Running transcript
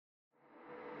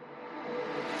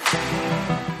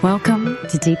Welcome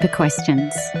to Deeper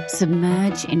Questions.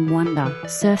 Submerge in wonder.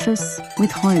 Surface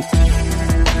with hope.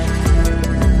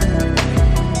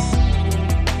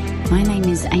 My name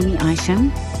is Amy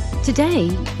Isham. Today,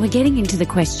 we're getting into the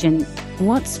question,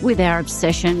 what's with our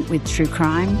obsession with true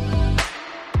crime?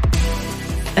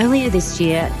 Earlier this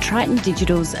year, Triton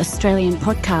Digital's Australian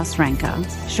podcast ranker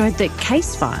showed that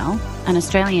Case File, an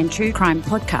Australian true crime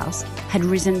podcast, had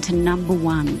risen to number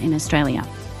 1 in Australia,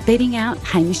 beating out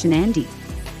Hamish and Andy.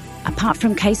 Apart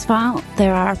from Case File,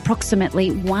 there are approximately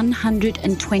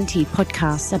 120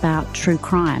 podcasts about true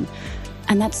crime,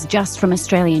 and that's just from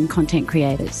Australian content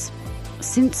creators.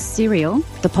 Since Serial,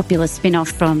 the popular spin-off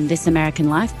from This American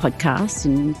Life podcast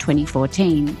in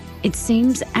 2014, it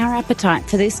seems our appetite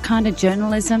for this kind of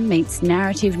journalism meets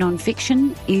narrative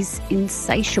non-fiction is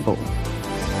insatiable.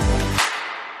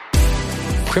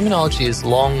 Criminology has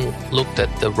long looked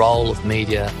at the role of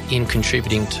media in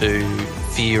contributing to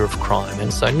fear of crime.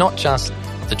 And so not just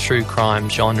the true crime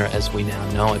genre as we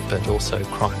now know it, but also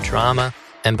crime drama.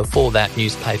 And before that,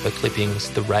 newspaper clippings,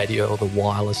 the radio or the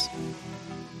wireless.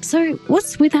 So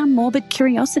what's with our morbid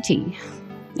curiosity?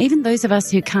 Even those of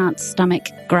us who can't stomach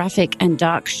graphic and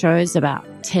dark shows about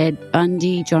Ted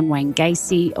Bundy, John Wayne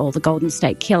Gacy, or the Golden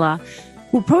State Killer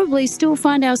will probably still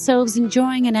find ourselves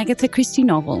enjoying an Agatha Christie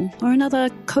novel or another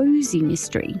cosy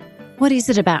mystery. What is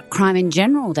it about crime in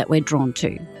general that we're drawn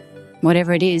to?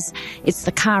 Whatever it is, it's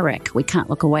the car wreck we can't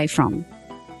look away from.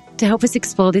 To help us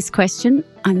explore this question,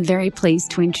 I'm very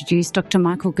pleased to introduce Dr.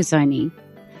 Michael Gazzoni.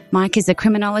 Mike is a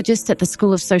criminologist at the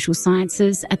School of Social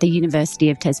Sciences at the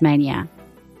University of Tasmania.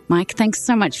 Mike, thanks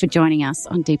so much for joining us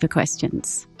on Deeper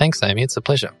Questions. Thanks, Amy. It's a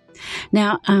pleasure.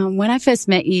 Now, when I first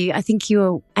met you, I think you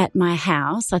were at my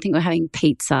house. I think we were having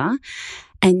pizza.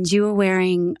 And you were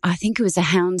wearing, I think it was a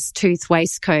houndstooth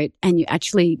waistcoat, and you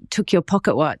actually took your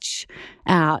pocket watch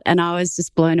out, and I was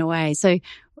just blown away. So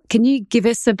can you give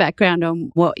us a background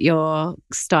on what your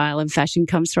style and fashion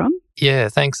comes from? Yeah,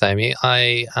 thanks, Amy.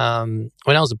 When I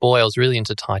was a boy, I was really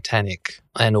into Titanic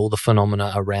and all the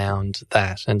phenomena around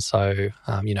that. And so,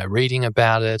 reading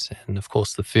about it and, of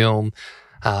course, the film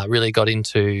really got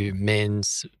into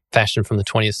men's fashion from the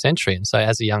 20th century. And so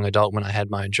as a young adult, when I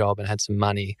had my own job and had some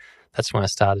money, that's when I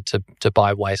started to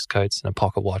buy waistcoats and a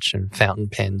pocket watch and fountain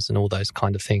pens and all those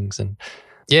kind of things. And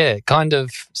yeah, kind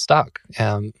of stuck.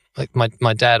 Like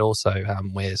my dad also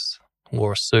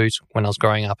wore a suit when I was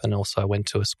growing up, and also went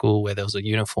to a school where there was a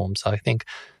uniform. So I think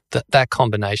that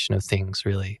combination of things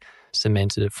really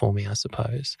cemented it for me, I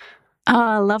suppose. Oh,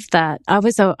 I love that. I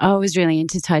was really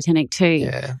into Titanic too.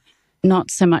 Yeah. Not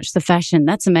so much the fashion.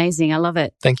 That's amazing. I love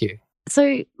it. Thank you. So,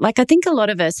 I think a lot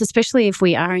of us, especially if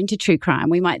we are into true crime,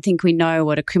 we might think we know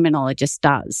what a criminologist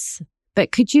does.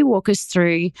 But could you walk us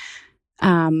through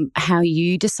how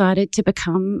you decided to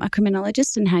become a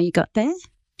criminologist and how you got there?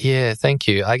 Yeah, thank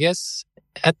you. I guess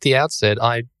at the outset,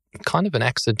 I'm kind of an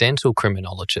accidental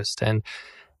criminologist. And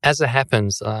as it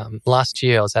happens, last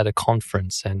year I was at a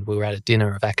conference and we were at a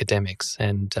dinner of academics,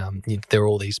 and there were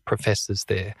all these professors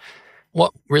there.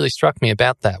 What really struck me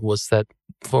about that was that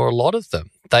for a lot of them,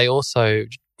 they also,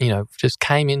 just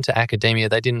came into academia.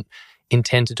 They didn't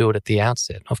intend to do it at the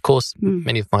outset. Of course,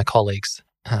 many of my colleagues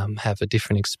have a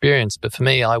different experience. But for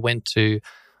me, I went to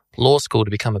law school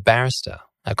to become a barrister,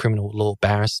 a criminal law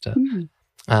barrister.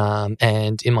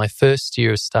 And in my first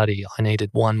year of study, I needed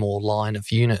one more line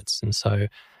of units. And so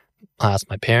I asked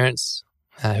my parents,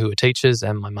 who were teachers,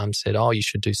 and my mum said, oh, you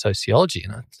should do sociology.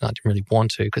 And I didn't really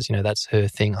want to because, that's her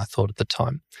thing, I thought at the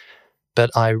time. But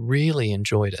I really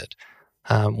enjoyed it.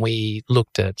 We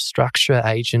looked at structure,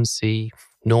 agency,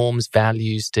 norms,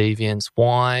 values, deviance,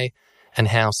 why and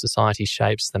how society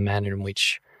shapes the manner in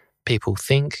which people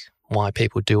think, why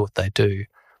people do what they do.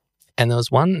 And there was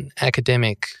one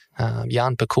academic, Professor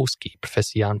Jan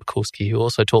Pakulski, who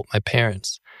also taught my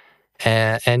parents.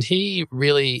 And he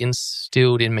really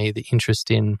instilled in me the interest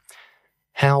in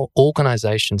how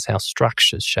organisations, how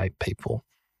structures shape people.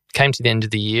 Came to the end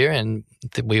of the year and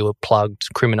we were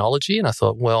plugged criminology, and I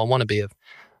thought, well, I want to be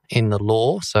in the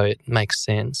law, so it makes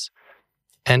sense.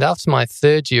 And after my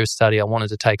third year of study, I wanted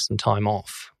to take some time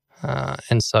off.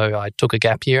 And so I took a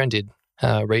gap year and did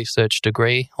a research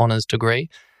degree, honours degree.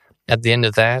 At the end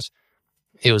of that,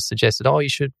 it was suggested, oh, you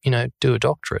should, do a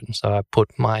doctorate. And so I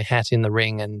put my hat in the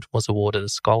ring and was awarded a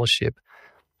scholarship.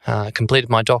 Completed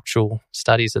my doctoral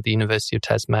studies at the University of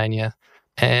Tasmania.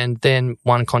 And then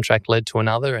one contract led to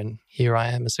another, and here I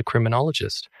am as a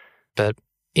criminologist. But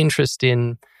interest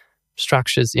in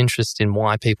structures, interest in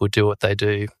why people do what they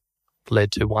do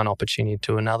led to one opportunity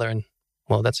to another. And,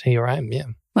 well, that's here I am, yeah.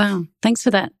 Wow, thanks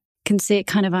for that. Can see it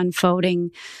kind of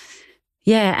unfolding.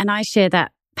 Yeah, and I share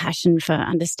that passion for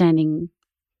understanding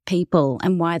people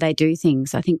and why they do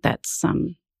things. I think that's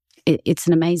it's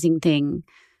an amazing thing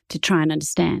to try and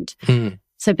understand.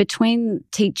 So between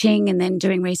teaching and then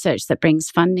doing research that brings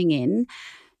funding in,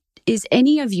 is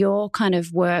any of your kind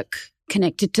of work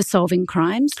connected to solving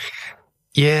crimes?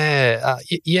 Yeah,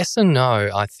 yes and no,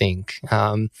 I think.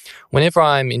 Whenever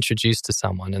I'm introduced to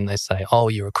someone and they say, oh,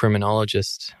 you're a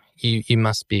criminologist, you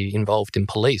must be involved in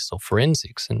police or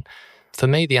forensics. And for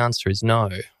me, the answer is no.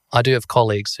 I do have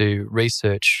colleagues who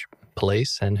research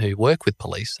police and who work with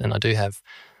police, and I do have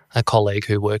a colleague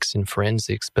who works in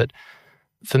forensics. But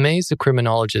for me as a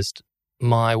criminologist,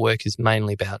 my work is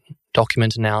mainly about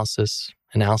document analysis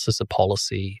of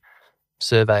policy,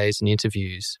 surveys and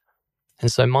interviews.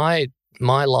 And so my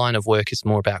line of work is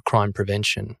more about crime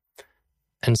prevention.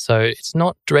 And so it's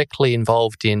not directly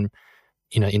involved in,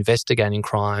 investigating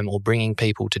crime or bringing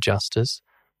people to justice,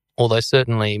 although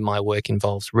certainly my work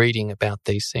involves reading about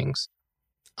these things.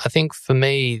 I think for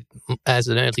me, as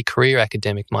an early career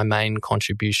academic, my main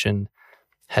contribution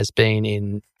has been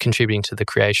in contributing to the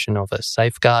creation of a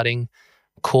safeguarding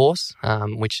course,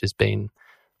 which has been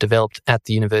developed at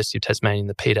the University of Tasmania in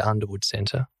the Peter Underwood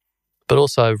Centre, but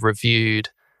also reviewed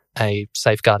a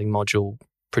safeguarding module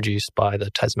produced by the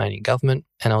Tasmanian government,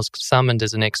 and I was summoned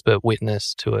as an expert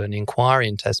witness to an inquiry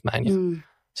in Tasmania.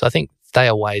 So I think they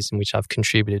are ways in which I've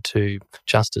contributed to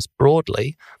justice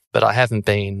broadly, but I haven't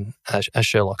been a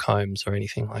Sherlock Holmes or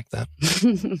anything like that.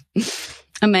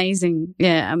 Amazing.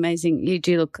 Yeah, amazing. You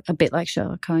do look a bit like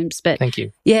Sherlock Holmes. But thank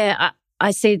you. Yeah,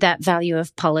 I see that value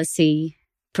of policy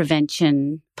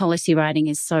prevention. Policy writing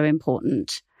is so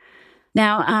important.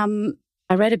 Now,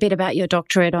 I read a bit about your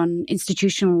doctorate on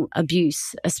institutional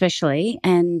abuse especially,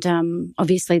 and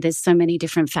obviously there's so many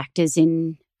different factors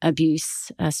in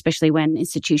abuse, especially when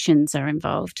institutions are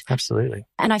involved. Absolutely.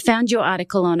 And I found your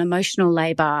article on emotional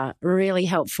labour really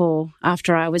helpful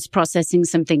after I was processing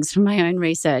some things from my own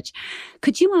research.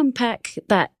 Could you unpack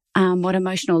that, what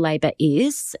emotional labour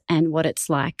is and what it's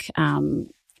like,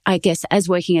 I guess, as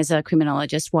working as a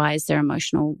criminologist? Why is there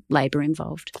emotional labour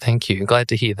involved? Thank you. Glad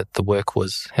to hear that the work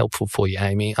was helpful for you,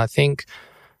 Amy. I think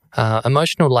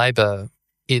emotional labour,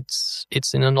 it's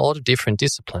in a lot of different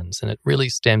disciplines, and it really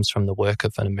stems from the work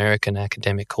of an American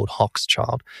academic called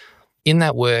Hochschild. In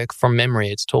that work, from memory,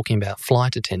 it's talking about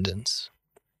flight attendants.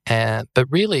 But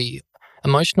really,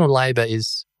 emotional labour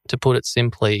is, to put it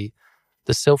simply,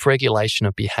 the self-regulation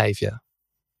of behaviour.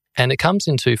 And it comes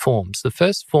in two forms. The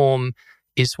first form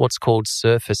is what's called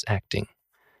surface acting.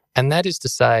 And that is to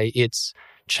say, it's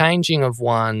changing of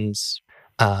one's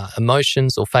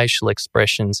emotions or facial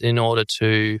expressions in order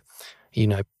to,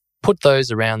 put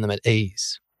those around them at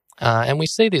ease. And we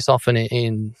see this often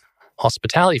in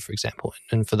hospitality, for example.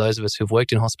 And for those of us who've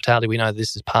worked in hospitality, we know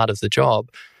this is part of the job.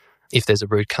 If there's a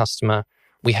rude customer,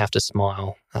 we have to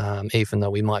smile, even though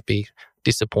we might be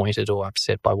disappointed or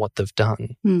upset by what they've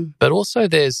done. But also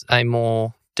there's a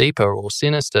more deeper or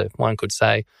sinister, one could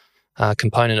say,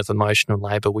 component of emotional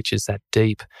labour, which is that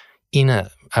deep inner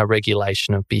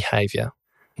regulation of behaviour,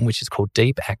 which is called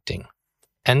deep acting.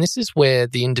 And this is where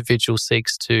the individual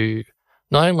seeks to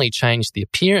not only change the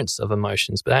appearance of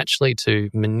emotions, but actually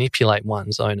to manipulate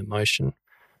one's own emotion.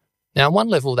 Now, on one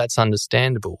level, that's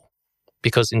understandable,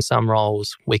 because in some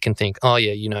roles we can think, oh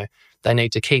yeah, they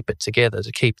need to keep it together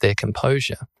to keep their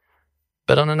composure.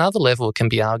 But on another level, it can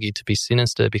be argued to be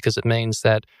sinister, because it means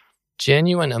that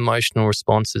genuine emotional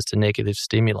responses to negative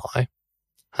stimuli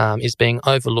is being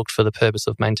overlooked for the purpose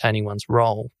of maintaining one's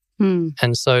role.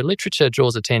 And so literature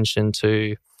draws attention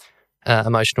to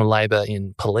emotional labour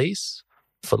in police,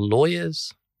 for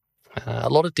lawyers, a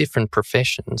lot of different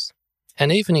professions,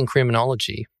 and even in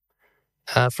criminology.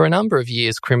 For a number of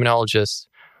years, criminologists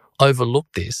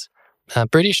overlooked this. A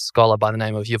British scholar by the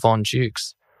name of Yvonne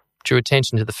Jukes drew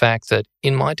attention to the fact that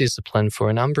in my discipline for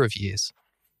a number of years,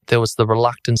 there was the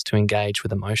reluctance to engage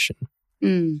with emotion.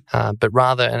 But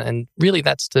rather, and really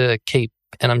that's to keep,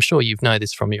 and I'm sure you know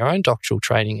this from your own doctoral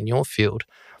training in your field,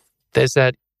 there's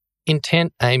that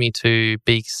intent, Amy, to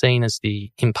be seen as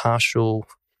the impartial,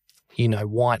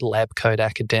 white lab coat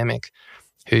academic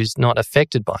who's not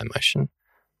affected by emotion.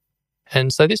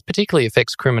 And so this particularly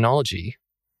affects criminology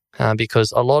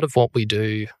because a lot of what we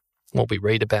do, what we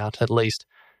read about at least,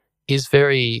 is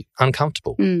very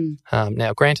uncomfortable.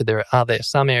 Now, granted, there are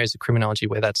some areas of criminology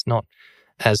where that's not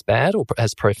as bad or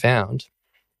as profound,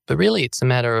 but really it's a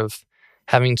matter of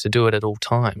having to do it at all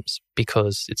times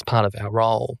because it's part of our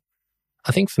role.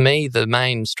 I think for me, the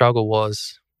main struggle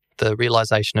was the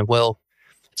realisation of, well,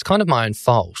 it's kind of my own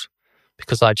fault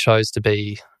because I chose to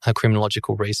be a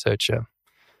criminological researcher.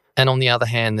 And on the other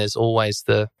hand, there's always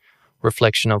the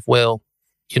reflection of, well,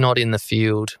 you're not in the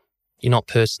field, You're not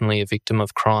personally a victim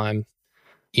of crime.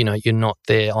 You're not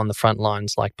there on the front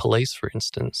lines like police, for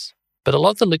instance. But a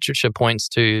lot of the literature points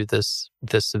to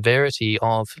the severity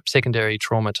of secondary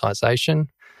traumatization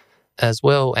as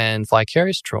well, and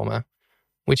vicarious trauma,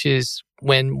 which is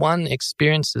when one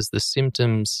experiences the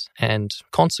symptoms and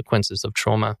consequences of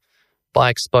trauma by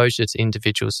exposure to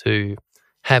individuals who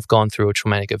have gone through a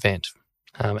traumatic event.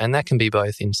 And that can be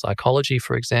both in psychology,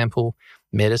 for example,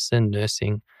 medicine,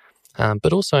 nursing,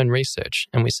 but also in research.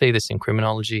 And we see this in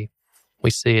criminology.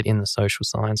 We see it in the social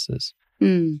sciences.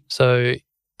 So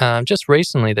just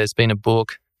recently, there's been a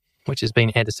book which has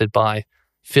been edited by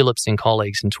Phillips and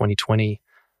colleagues in 2020,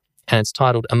 and it's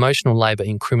titled Emotional Labour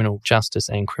in Criminal Justice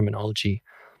and Criminology.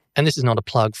 And this is not a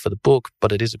plug for the book,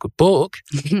 but it is a good book.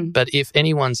 But if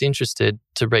anyone's interested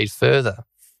to read further,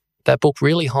 that book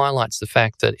really highlights the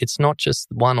fact that it's not just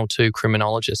one or two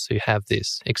criminologists who have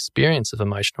this experience of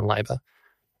emotional labour,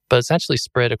 but it's actually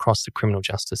spread across the criminal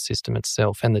justice system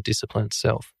itself and the discipline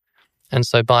itself. And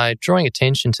so by drawing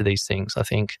attention to these things, I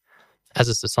think as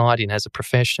a society and as a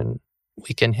profession,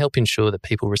 we can help ensure that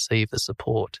people receive the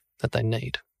support that they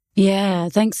need. Yeah,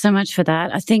 thanks so much for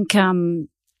that. I think,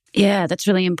 that's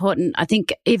really important. I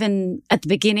think even at the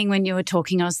beginning when you were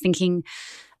talking, I was thinking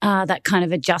that kind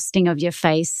of adjusting of your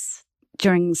face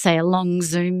during, say, a long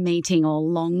Zoom meeting or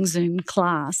long Zoom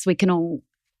class, we can all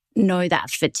know that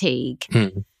fatigue.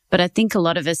 But I think a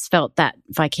lot of us felt that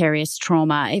vicarious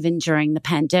trauma even during the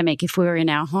pandemic. If we were in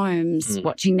our homes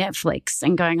watching Netflix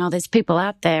and going, oh, there's people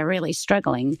out there really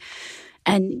struggling.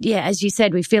 And yeah, as you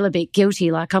said, we feel a bit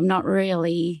guilty, like I'm not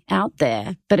really out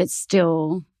there, but it's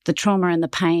still the trauma and the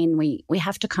pain. We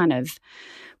have to kind of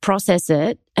process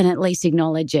it and at least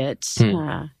acknowledge it.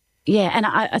 And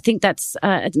I think that's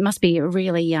it must be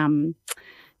really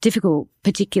difficult,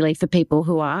 particularly for people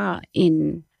who are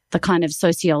in the kind of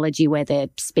sociology where they're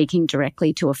speaking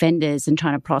directly to offenders and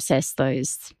trying to process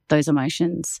those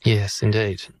emotions. Yes,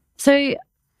 indeed. So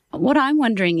what I'm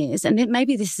wondering is, and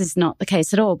maybe this is not the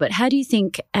case at all, but how do you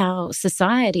think our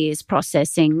society is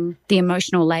processing the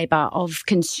emotional labour of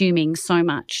consuming so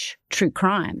much true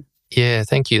crime? Yeah,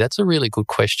 thank you. That's a really good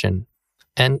question.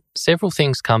 And several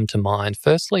things come to mind.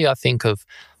 Firstly, I think of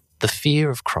the fear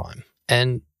of crime.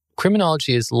 And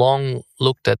criminology has long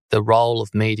looked at the role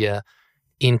of media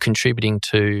in contributing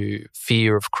to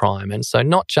fear of crime. And so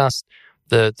not just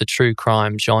the true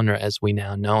crime genre as we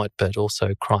now know it, but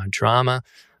also crime drama.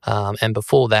 And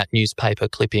before that, newspaper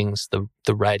clippings,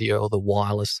 the radio or the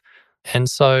wireless. And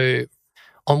so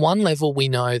on one level, we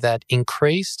know that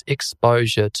increased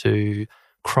exposure to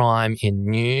crime in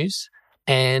news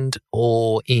and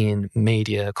or in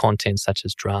media content such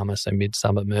as drama, so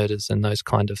Midsummer Murders and those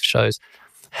kind of shows,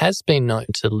 has been known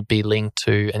to be linked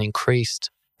to an increased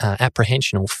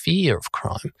apprehension or fear of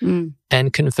crime.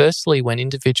 And conversely, when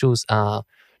individuals are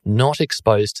not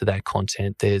exposed to that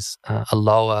content, there's a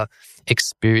lower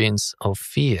experience of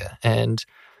fear. And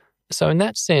so in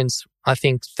that sense, I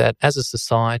think that as a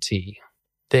society,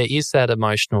 there is that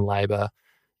emotional labour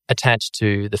attached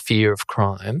to the fear of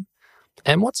crime.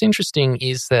 And what's interesting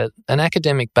is that an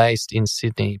academic based in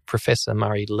Sydney, Professor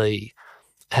Murray Lee,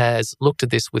 has looked at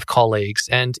this with colleagues,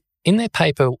 and in their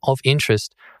paper of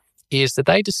interest is that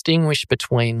they distinguish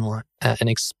between an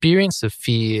experience of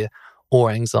fear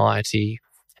or anxiety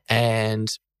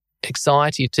and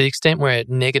anxiety to the extent where it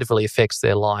negatively affects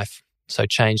their life, so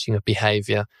changing of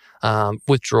behaviour,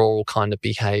 withdrawal kind of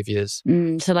behaviours.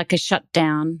 So like a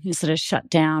shutdown, you sort of shut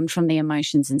down from the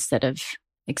emotions instead of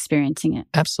experiencing it.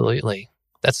 Absolutely.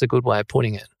 That's a good way of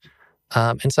putting it.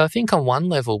 And so I think on one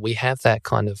level we have that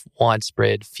kind of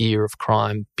widespread fear of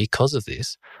crime because of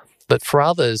this, but for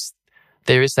others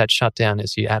there is that shutdown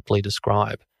as you aptly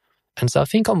describe. And so I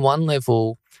think on one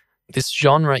level this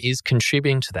genre is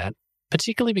contributing to that,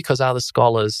 particularly because other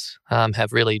scholars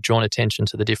have really drawn attention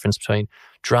to the difference between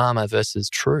drama versus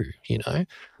true,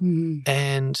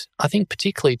 And I think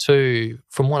particularly too,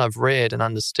 from what I've read and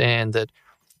understand, that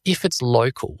if it's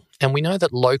local, and we know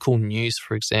that local news,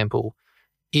 for example,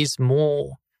 is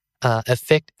more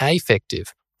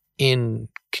effective in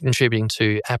contributing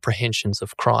to apprehensions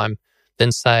of crime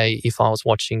than, say, if I was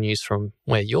watching news from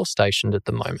where you're stationed at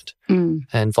the moment,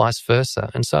 and vice versa.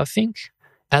 And so I think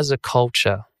as a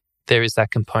culture, there is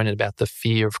that component about the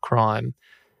fear of crime.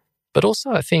 But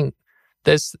also I think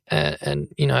there's,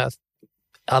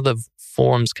 other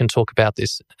forums can talk about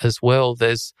this as well,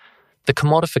 there's the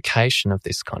commodification of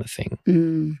this kind of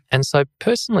thing. And so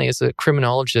personally, as a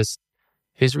criminologist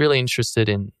who's really interested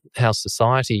in how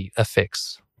society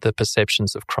affects the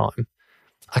perceptions of crime,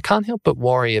 I can't help but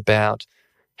worry about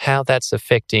how that's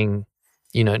affecting,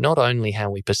 not only how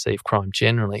we perceive crime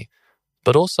generally,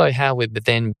 but also how we're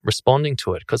then responding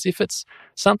to it. Because if it's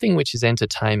something which is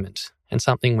entertainment and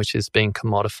something which is being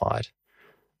commodified,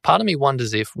 part of me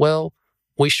wonders if, well,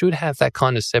 we should have that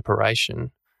kind of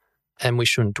separation and we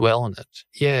shouldn't dwell on it.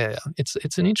 Yeah,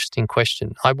 it's an interesting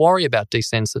question. I worry about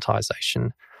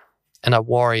desensitization and I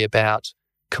worry about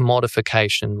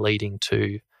commodification leading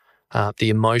to the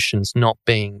emotions not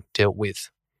being dealt with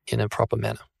in a proper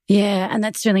manner. Yeah, and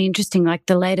that's really interesting. Like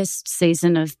the latest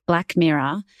season of Black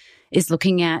Mirror is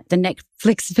looking at the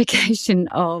Netflixification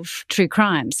of true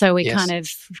crime. So we kind of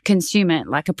consume it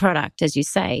like a product, as you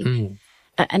say.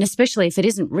 And especially if it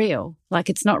isn't real, like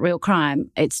it's not real crime,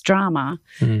 it's drama,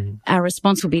 our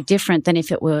response will be different than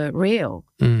if it were real.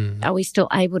 Are we still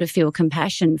able to feel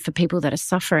compassion for people that are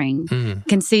suffering? I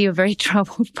can see you're very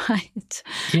troubled by it.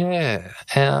 Yeah,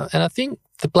 and I think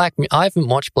I haven't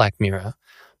watched Black Mirror,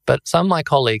 but some of my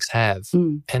colleagues have,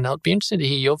 and I'd be interested to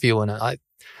hear your view on it.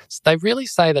 They really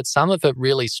say that some of it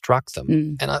really struck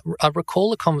them. And I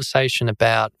recall a conversation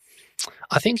about,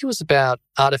 I think it was about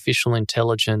artificial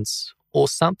intelligence or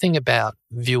something about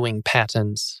viewing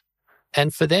patterns.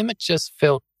 And for them, it just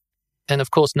felt, and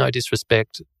of course, no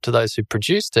disrespect to those who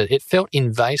produced it, it felt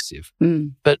invasive.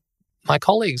 But my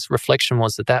colleague's reflection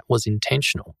was that was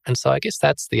intentional. And so I guess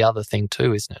that's the other thing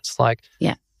too, isn't it? It's like,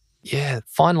 yeah,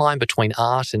 fine line between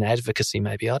art and advocacy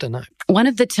maybe, I don't know. One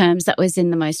of the terms that was in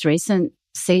the most recent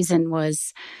season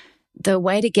was the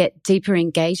way to get deeper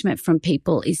engagement from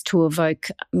people is to evoke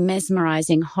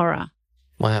mesmerizing horror.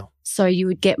 Wow. So you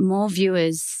would get more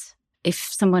viewers if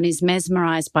someone is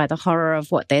mesmerized by the horror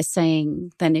of what they're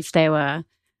seeing than if they were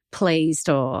pleased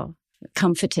or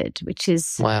comforted, which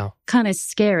is kind of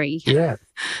scary. Yeah,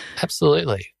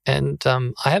 absolutely. And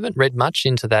I haven't read much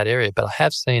into that area, but I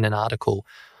have seen an article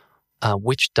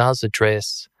which does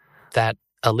address that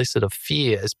elicit of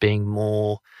fear as being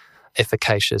more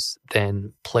efficacious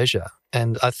than pleasure.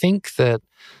 And I think that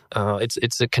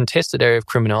it's a contested area of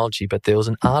criminology, but there was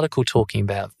an article talking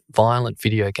about violent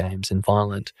video games and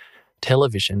violent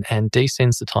television and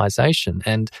desensitization.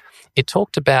 And it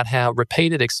talked about how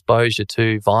repeated exposure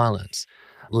to violence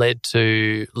led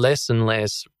to less and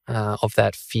less of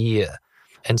that fear.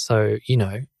 And so,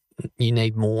 you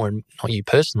need more, and not you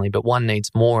personally, but one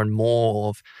needs more and more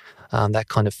of that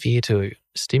kind of fear to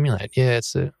stimulate. Yeah,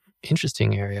 it's a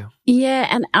interesting area. Yeah,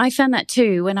 and I found that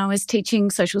too. When I was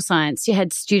teaching social science, you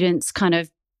had students kind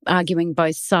of arguing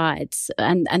both sides,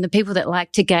 and the people that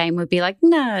like to game would be like,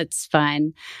 no, it's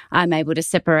fine. I'm able to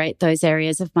separate those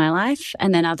areas of my life.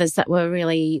 And then others that were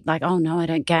really like, oh no, I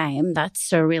don't game. That's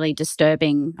so really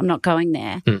disturbing. I'm not going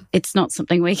there. It's not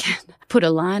something we can put a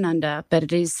line under, but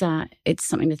it is, it's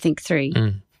something to think through.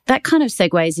 That kind of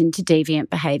segues into deviant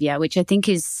behaviour, which I think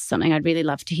is something I'd really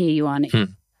love to hear you on.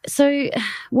 So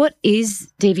what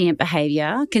is deviant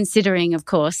behaviour, considering, of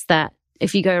course, that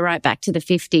if you go right back to the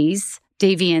 50s,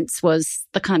 deviance was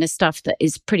the kind of stuff that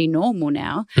is pretty normal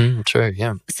now. True,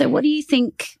 yeah. So what do you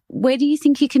think, where do you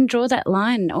think you can draw that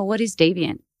line, or what is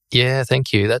deviant? Yeah,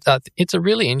 thank you. It's a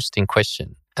really interesting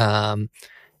question.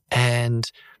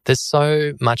 And there's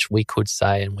so much we could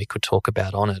say and we could talk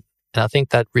about on it. And I think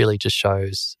that really just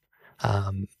shows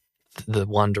the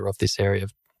wonder of this area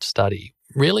of study.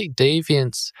 Really,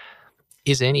 deviance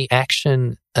is any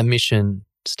action, omission,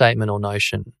 statement or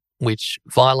notion which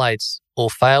violates or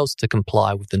fails to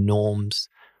comply with the norms,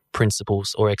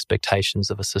 principles or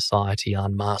expectations of a society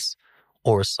en masse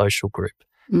or a social group.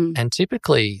 And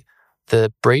typically,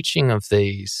 the breaching of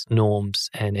these norms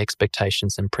and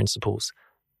expectations and principles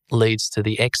leads to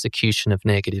the execution of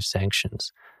negative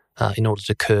sanctions in order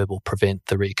to curb or prevent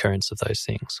the recurrence of those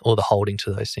things or the holding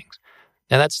to those things.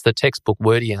 Now, that's the textbook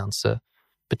wordy answer,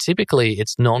 but typically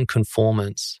it's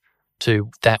non-conformance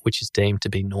to that which is deemed to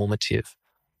be normative.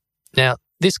 Now,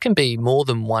 this can be more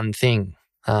than one thing.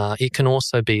 It can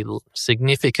also be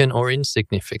significant or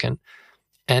insignificant.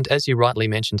 And as you rightly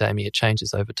mentioned, Amy, it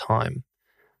changes over time.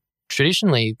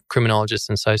 Traditionally, criminologists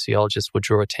and sociologists would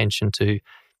draw attention to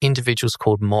individuals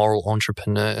called moral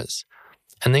entrepreneurs.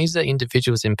 And these are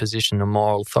individuals in position of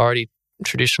moral authority.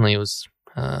 Traditionally, it was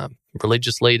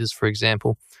religious leaders, for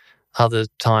example. Other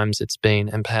times it's been,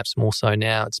 and perhaps more so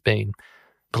now, it's been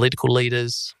political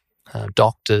leaders,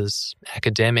 doctors,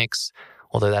 academics,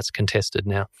 although that's contested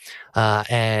now.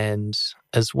 And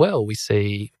as well, we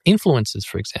see influencers,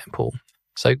 for example.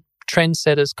 So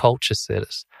trendsetters, culture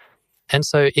setters. And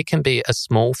so it can be a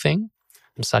small thing,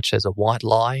 such as a white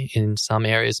lie in some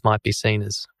areas might be seen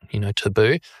as,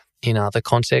 taboo. In other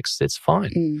contexts, it's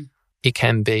fine. It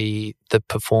can be the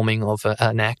performing of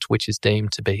an act which is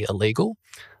deemed to be illegal.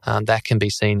 That can be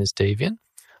seen as deviant.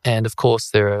 And of course,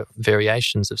 there are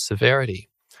variations of severity.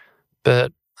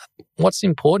 But what's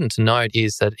important to note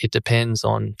is that it depends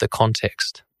on the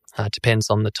context, depends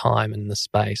on the time and the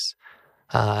space,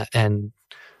 and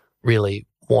really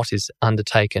what is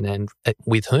undertaken and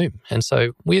with whom. And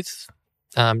so with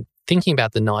thinking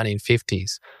about the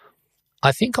 1950s,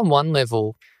 I think on one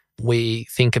level we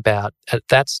think about at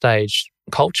that stage,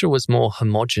 culture was more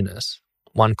homogenous,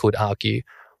 one could argue,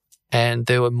 and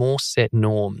there were more set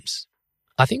norms.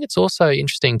 I think it's also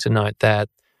interesting to note that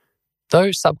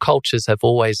those subcultures have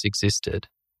always existed,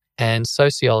 and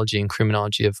sociology and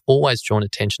criminology have always drawn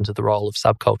attention to the role of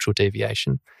subcultural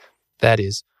deviation. That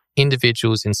is,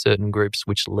 individuals in certain groups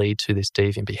which lead to this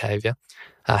deviant behaviour.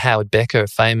 Howard Becker, a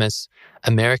famous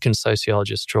American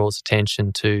sociologist, draws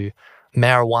attention to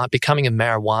becoming a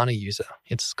marijuana user.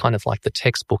 It's kind of like the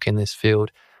textbook in this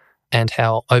field, and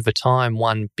how over time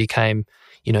one became,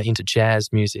 into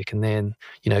jazz music and then,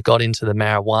 got into the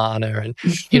marijuana and,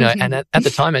 and at the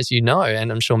time, as you know,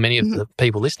 and I'm sure many of the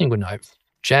people listening would know,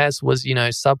 jazz was,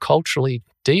 subculturally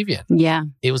deviant. Yeah.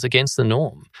 It was against the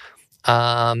norm.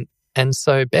 And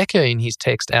so Becker, in his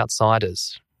text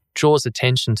Outsiders, draws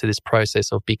attention to this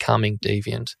process of becoming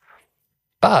deviant.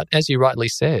 But as you rightly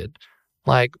said,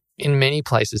 like in many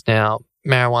places now,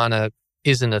 marijuana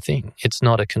isn't a thing. It's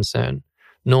not a concern,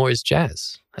 nor is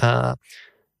jazz.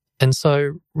 And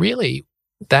so really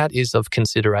that is of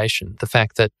consideration, the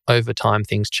fact that over time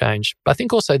things change. But I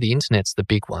think also the internet's the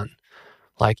big one.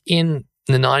 Like in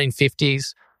the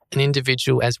 1950s, an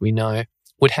individual, as we know,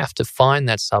 would have to find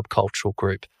that subcultural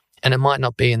group, and it might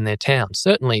not be in their town.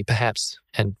 Certainly, perhaps,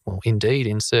 and well, indeed,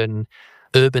 in certain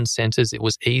urban centres it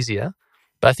was easier.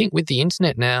 But I think with the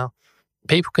internet now,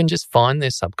 people can just find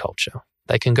their subculture.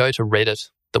 They can go to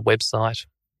Reddit, the website,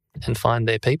 and find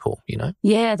their people,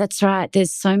 Yeah, that's right.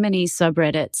 There's so many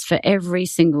subreddits for every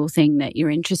single thing that you're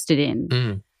interested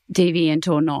in,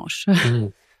 deviant or not.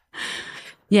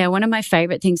 Yeah, one of my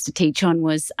favourite things to teach on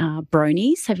was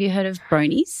bronies. Have you heard of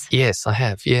bronies? Yes, I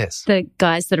have, yes. The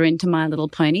guys that are into My Little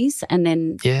Ponies. And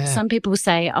then some people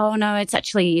say, oh, no, it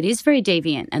is very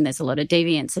deviant, and there's a lot of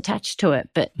deviance attached to it.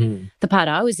 But the part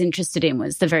I was interested in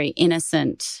was the very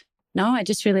innocent, no, I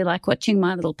just really like watching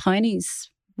My Little Ponies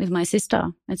with my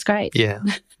sister. It's great. Yeah.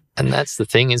 And that's the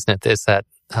thing, isn't it? There's that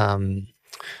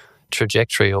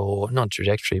trajectory, or not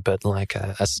trajectory, but like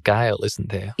a scale, isn't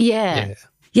there? Yeah.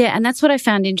 Yeah, and that's what I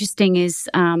found interesting is,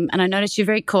 and I noticed you're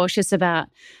very cautious about,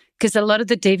 because a lot of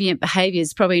the deviant behaviour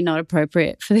is probably not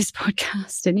appropriate for this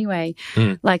podcast anyway,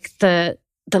 like the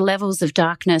levels of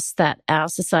darkness that our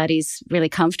society is really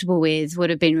comfortable with would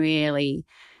have been really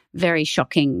very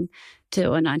shocking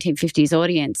to a 1950s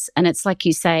audience. And it's like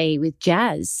you say with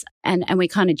jazz, and we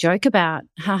kind of joke about,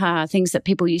 things that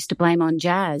people used to blame on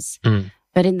jazz.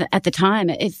 But at the time,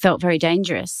 it felt very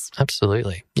dangerous.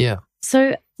 Absolutely, yeah.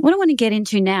 So what I want to get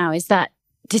into now is that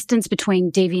distance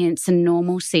between deviance and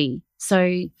normalcy.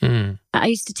 So I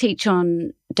used to teach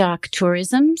on dark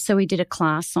tourism. So we did a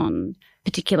class on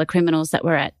particular criminals that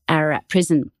were at Ararat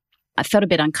prison. I felt a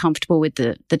bit uncomfortable with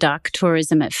the dark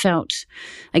tourism. It felt,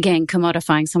 again,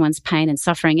 commodifying someone's pain and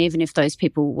suffering, even if those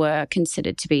people were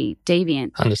considered to be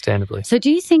deviant. Understandably. So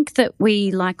do you think that we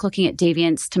like looking at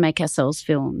deviance to make ourselves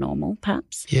feel normal,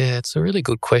 perhaps? Yeah, it's a really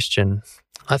good question.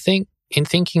 I think in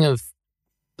thinking of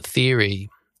theory,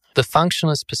 the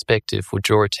functionalist perspective would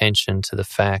draw attention to the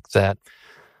fact that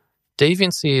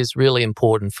deviancy is really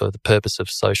important for the purpose of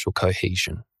social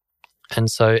cohesion. And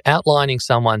so outlining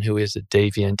someone who is a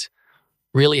deviant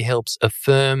really helps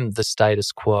affirm the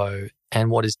status quo and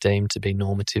what is deemed to be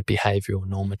normative behaviour or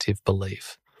normative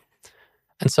belief.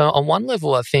 And so on one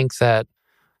level, I think that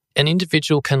an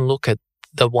individual can look at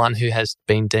the one who has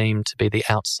been deemed to be the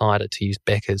outsider, to use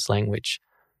Becker's language,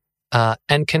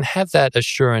 and can have that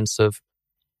assurance of,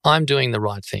 I'm doing the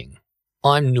right thing.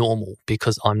 I'm normal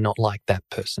because I'm not like that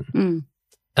person. And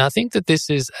I think that this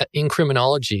is, in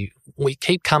criminology, we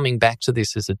keep coming back to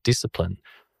this as a discipline,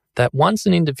 that once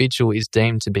an individual is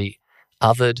deemed to be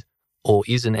othered or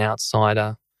is an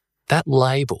outsider, that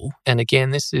label, and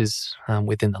again, this is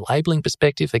within the labelling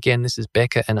perspective, again, this is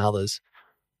Becker and others,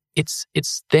 it's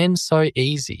then so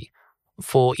easy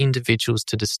for individuals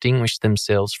to distinguish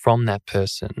themselves from that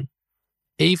person,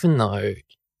 even though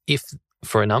if,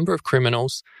 for a number of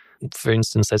criminals, for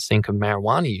instance, let's think of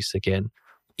marijuana use again,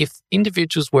 if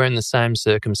individuals were in the same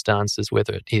circumstances,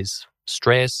 whether it is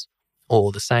stress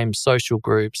or the same social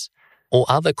groups or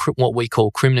other what we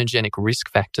call criminogenic risk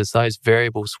factors, those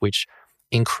variables which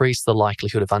increase the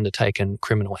likelihood of undertaken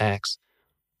criminal acts,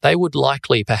 they would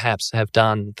likely perhaps have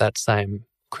done that same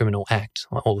criminal act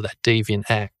or that deviant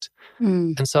act.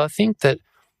 And so I think that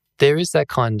there is that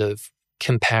kind of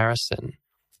comparison.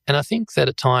 And I think that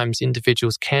at times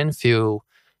individuals can feel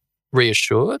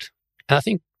reassured. And I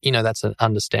think, that's an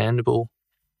understandable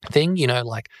thing,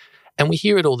 and we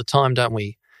hear it all the time, don't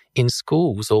we, in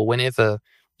schools or whenever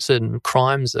certain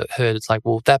crimes are heard, it's like,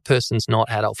 well, that person's not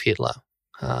Adolf Hitler.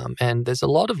 And there's a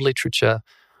lot of literature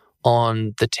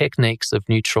on the techniques of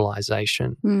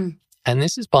neutralization. And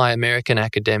this is by American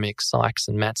academics Sykes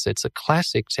and Matz. It's a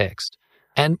classic text.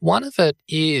 And one of it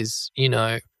is,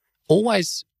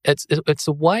 always it's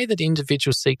a way that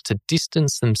individuals seek to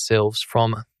distance themselves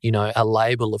from, a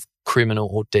label of criminal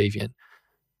or deviant,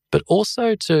 but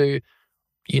also to,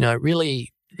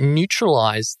 really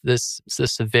neutralize the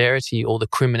severity or the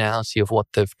criminality of what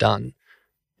they've done.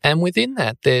 And within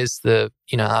that, there's the,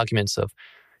 arguments of,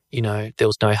 there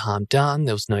was no harm done,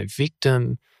 there was no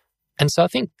victim. And so I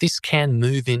think this can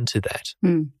move into that.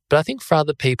 But I think for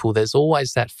other people, there's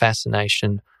always that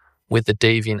fascination with the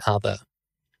deviant other.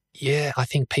 Yeah, I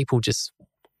think people just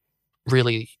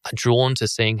really are drawn to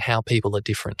seeing how people are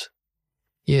different.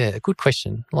 Yeah, good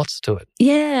question. Lots to it.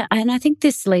 Yeah, and I think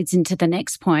this leads into the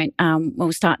next point.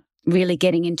 We'll start really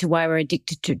getting into why we're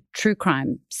addicted to true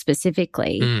crime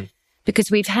specifically,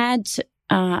 because we've had,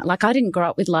 I didn't grow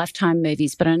up with Lifetime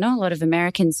movies, but I know a lot of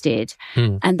Americans did,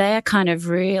 and they are kind of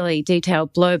really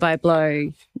detailed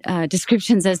blow-by-blow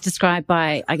descriptions as described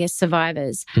by, I guess,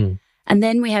 survivors. And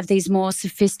then we have these more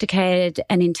sophisticated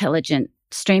and intelligent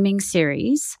streaming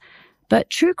series. But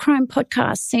true crime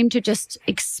podcasts seem to just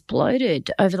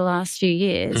exploded over the last few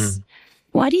years.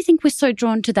 Why do you think we're so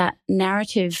drawn to that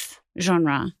narrative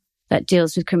genre that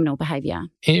deals with criminal behaviour?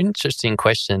 Interesting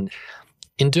question.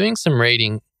 In doing some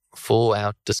reading for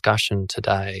our discussion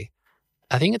today,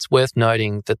 I think it's worth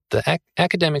noting that the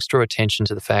academics draw attention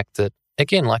to the fact that,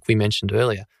 again, like we mentioned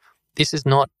earlier, this is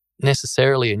not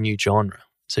necessarily a new genre.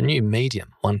 It's a new medium,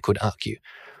 one could argue.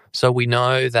 So we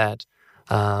know that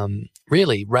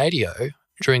really radio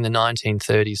during the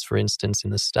 1930s, for instance, in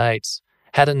the States,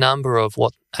 had a number of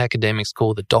what academics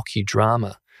call the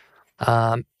docudrama.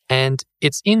 And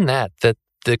it's in that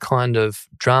the kind of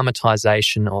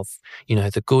dramatization of,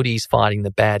 the goodies fighting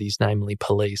the baddies, namely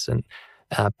police, and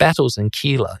Battles and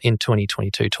Keeler in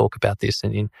 2022 talk about this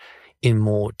in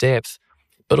more depth.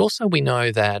 But also we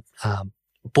know that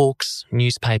books,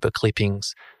 newspaper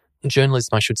clippings, journalism,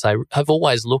 I should say, have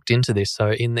always looked into this.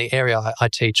 So in the area I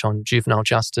teach on juvenile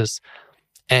justice,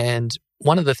 and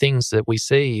one of the things that we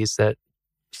see is that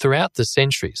throughout the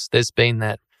centuries, there's been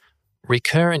that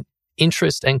recurrent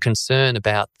interest and concern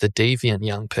about the deviant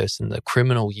young person, the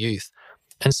criminal youth.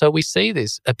 And so we see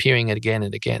this appearing again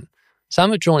and again.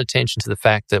 Some have drawn attention to the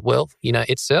fact that, well,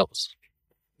 it sells.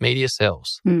 Media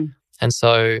sells. And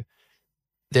so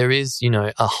there is,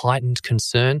 a heightened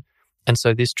concern. And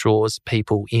so this draws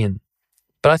people in.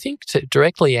 But I think to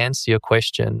directly answer your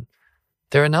question,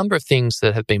 there are a number of things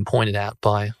that have been pointed out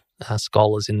by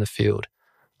scholars in the field.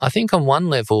 I think on one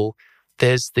level,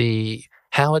 there's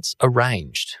how it's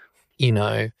arranged.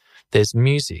 There's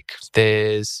music,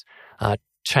 there's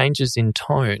changes in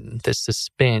tone, there's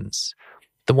suspense,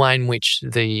 the way in which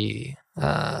the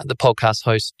podcast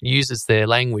host uses their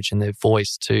language and their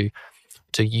voice to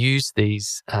use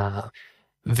these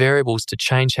variables to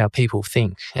change how people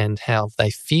think and how they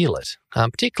feel it.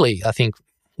 Particularly, I think,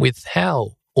 with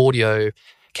how audio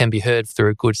can be heard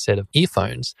through a good set of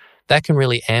earphones, that can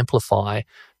really amplify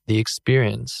the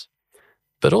experience.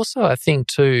 But also, I think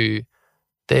too,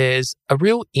 there's a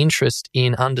real interest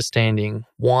in understanding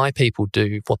why people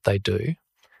do what they do.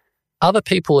 Other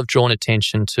people have drawn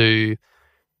attention to,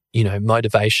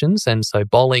 motivations. And so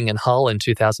Bolling and Hull in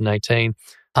 2018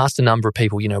 asked a number of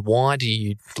people, why do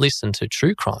you listen to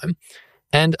true crime?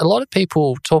 And a lot of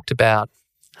people talked about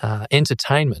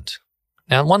entertainment.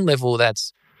 Now, on one level,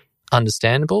 that's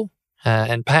understandable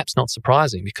and perhaps not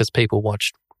surprising because people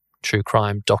watch true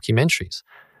crime documentaries.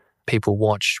 People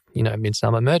watch,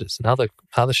 Midsummer Murders and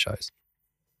other shows.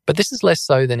 But this is less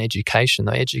so than education,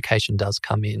 though education does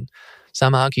come in.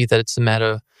 Some argue that it's a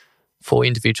matter for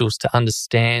individuals to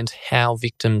understand how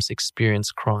victims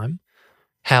experience crime,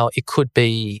 how it could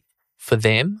be for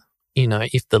them,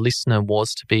 if the listener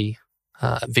was to be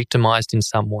victimized in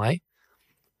some way.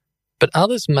 But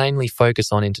others mainly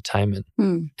focus on entertainment.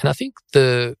 And I think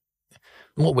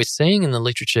what we're seeing in the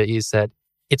literature is that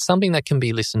it's something that can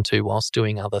be listened to whilst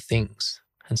doing other things.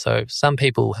 And so some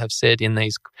people have said in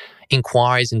these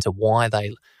inquiries into why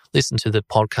they listen to the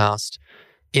podcast,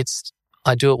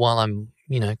 I do it while I'm,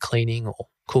 cleaning or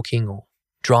cooking or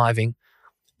driving.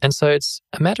 And so it's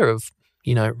a matter of,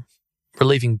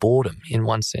 relieving boredom in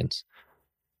one sense.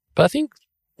 But I think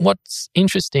what's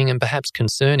interesting and perhaps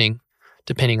concerning,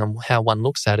 depending on how one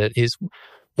looks at it, is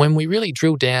when we really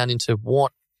drill down into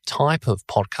what type of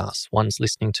podcasts one's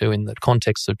listening to in the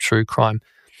context of true crime,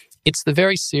 it's the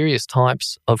very serious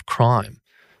types of crime.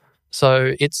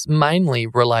 So it's mainly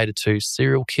related to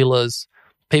serial killers,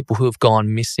 people who have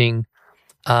gone missing,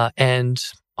 and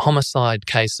homicide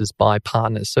cases by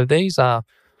partners. So these are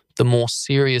the more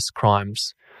serious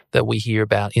crimes that we hear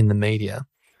about in the media,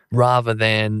 rather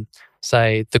than,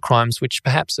 say, the crimes which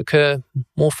perhaps occur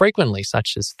more frequently,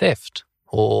 such as theft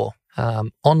or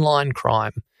online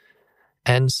crime.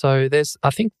 And so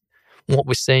I think what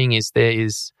we're seeing is there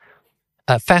is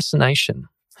a fascination.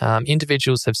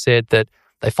 Individuals have said that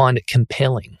they find it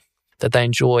compelling, that they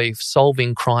enjoy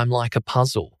solving crime like a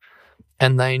puzzle,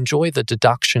 and they enjoy the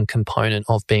deduction component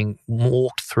of being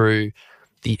walked through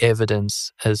the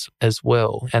evidence as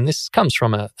well. And this comes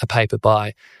from a paper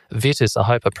by Vitis, I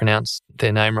hope I pronounced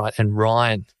their name right, and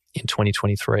Ryan in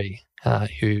 2023,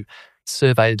 who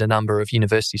surveyed a number of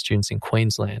university students in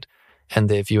Queensland and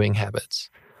their viewing habits.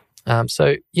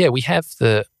 So, we have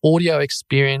the audio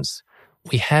experience,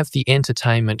 we have the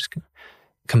entertainment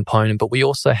component, but we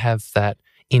also have that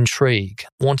intrigue,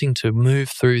 wanting to move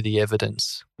through the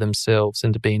evidence themselves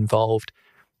and to be involved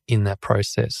in that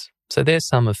process. So there's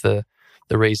some of the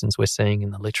reasons we're seeing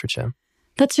in the literature.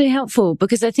 That's really helpful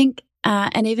because I think,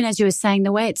 and even as you were saying,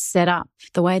 the way it's set up,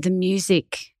 the way the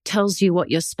music tells you what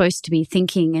you're supposed to be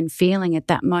thinking and feeling at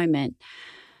that moment,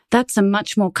 that's a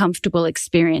much more comfortable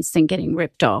experience than getting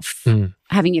ripped off,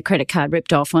 having your credit card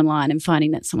ripped off online and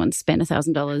finding that someone spent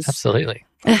 $1,000. Absolutely.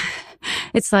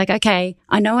 It's like, okay,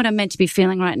 I know what I'm meant to be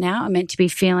feeling right now. I'm meant to be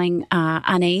feeling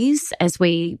unease as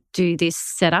we do this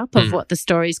setup of what the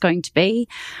story is going to be.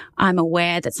 I'm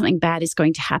aware that something bad is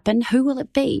going to happen. Who will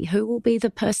it be? Who will be the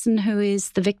person who is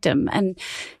the victim? And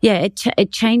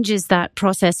it changes that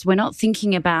process. We're not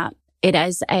thinking about it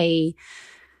as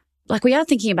we are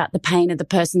thinking about the pain of the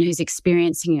person who's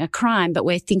experiencing a crime, but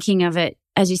we're thinking of it,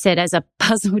 as you said, as a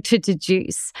puzzle to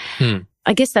deduce.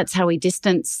 I guess that's how we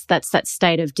distance. That's that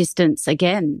state of distance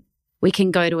again. We can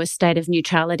go to a state of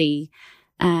neutrality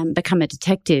and become a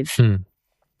detective.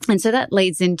 And so that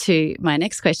leads into my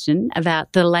next question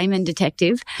about the layman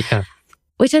detective,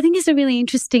 which I think is a really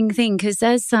interesting thing because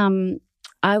as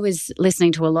I was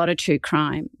listening to a lot of true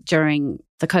crime during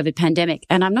the COVID pandemic,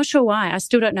 and I'm not sure why. I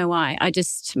still don't know why.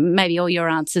 Maybe all your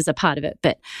answers are part of it,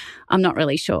 but I'm not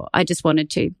really sure. I just wanted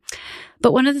to.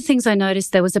 But one of the things I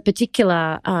noticed, there was a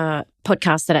particular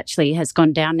podcast that actually has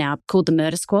gone down now called The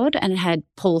Murder Squad, and it had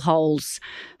Paul Holes,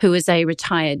 who is a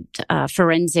retired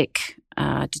forensic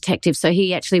detective. So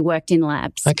he actually worked in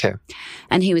labs. Okay.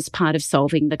 And he was part of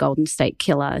solving the Golden State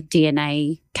Killer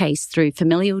DNA case through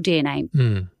familial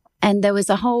DNA. And there was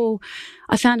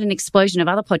I found an explosion of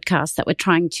other podcasts that were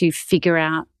trying to figure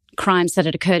out crimes that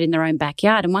had occurred in their own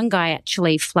backyard. And one guy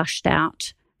actually flushed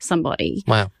out somebody.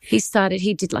 Wow. He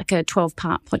did like a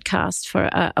 12-part podcast for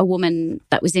a woman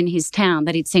that was in his town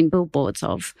that he'd seen billboards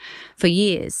of for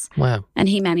years. Wow. And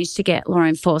he managed to get law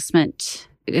enforcement.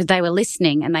 They were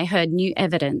listening and they heard new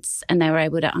evidence and they were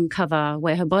able to uncover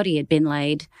where her body had been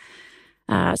laid.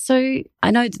 So I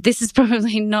know that this is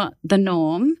probably not the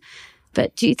norm,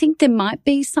 but do you think there might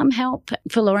be some help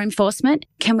for law enforcement?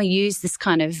 Can we use this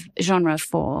kind of genre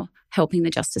for helping the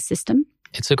justice system?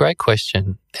 It's a great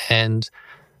question. And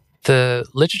the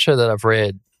literature that I've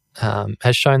read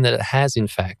has shown that it has, in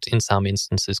fact, in some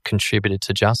instances, contributed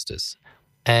to justice.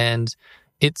 And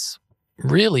it's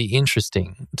really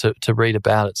interesting to read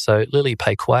about it. So Lily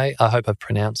Paquet, I hope I've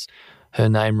pronounced her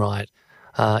name right,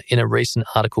 in a recent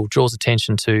article draws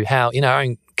attention to how in our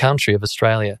own country of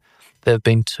Australia, there have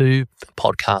been 2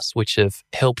 podcasts which have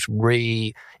helped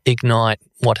reignite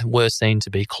what were seen to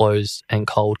be closed and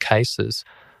cold cases.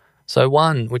 So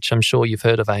one, which I'm sure you've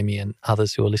heard of, Amy, and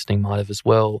others who are listening might have as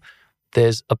well,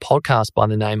 there's a podcast by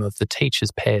the name of The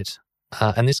Teacher's Pet,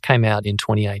 and this came out in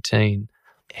 2018.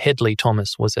 Hedley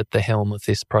Thomas was at the helm of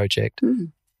this project,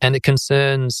 and it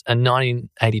concerns a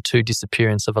 1982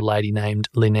 disappearance of a lady named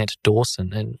Lynette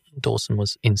Dawson, and Dawson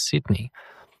was in Sydney.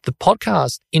 The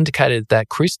podcast indicated that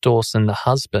Chris Dawson, the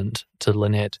husband to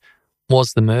Lynette,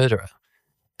 was the murderer.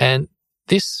 And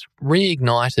this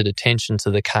reignited attention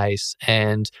to the case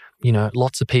and,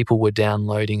 lots of people were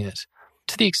downloading it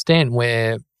to the extent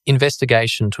where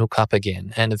investigation took up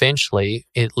again. And eventually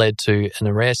it led to an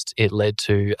arrest, it led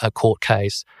to a court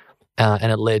case,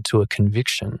 and it led to a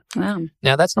conviction. Wow.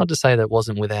 Now, that's not to say that it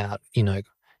wasn't without,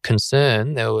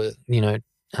 concern. There were,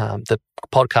 the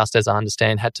podcast, as I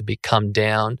understand, had to be come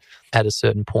down at a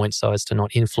certain point so as to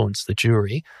not influence the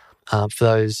jury. For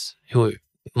those who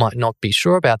might not be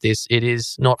sure about this, it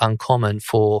is not uncommon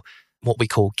for what we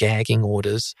call gagging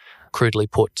orders, crudely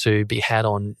put, to be had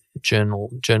on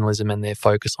journalism and their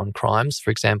focus on crimes.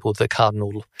 For example, the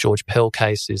Cardinal George Pell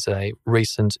case is a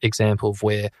recent example of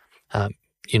where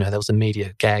there was a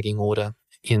media gagging order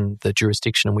in the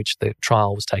jurisdiction in which the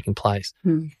trial was taking place.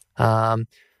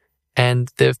 And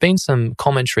there have been some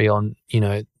commentary on,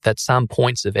 that some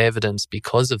points of evidence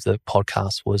because of the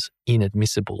podcast was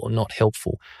inadmissible or not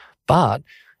helpful. But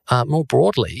more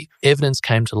broadly, evidence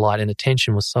came to light and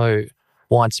attention was so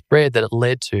widespread that it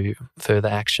led to further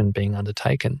action being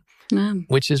undertaken,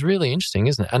 which is really interesting,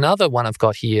 isn't it? Another one I've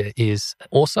got here is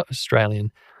also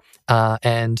Australian,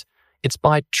 and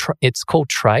it's called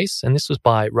Trace, and this was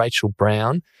by Rachel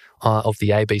Brown of the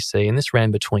ABC, and this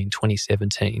ran between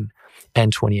 2017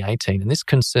 and 2018, and this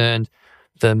concerned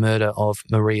the murder of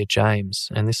Maria James,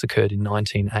 and this occurred in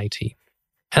 1980.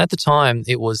 And at the time,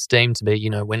 it was deemed to be,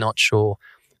 we're not sure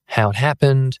how it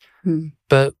happened,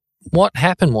 but what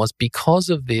happened was, because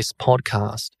of this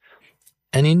podcast,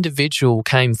 an individual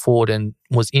came forward and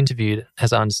was interviewed,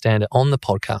 as I understand it, on the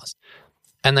podcast.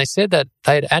 And they said that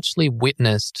they had actually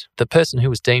witnessed the person who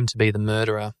was deemed to be the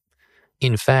murderer,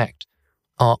 in fact,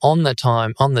 on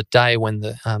the day when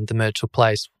the murder took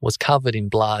place, was covered in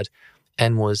blood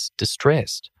and was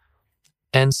distressed.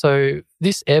 And so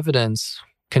this evidence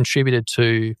contributed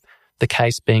to the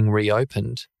case being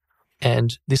reopened,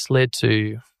 and this led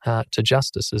to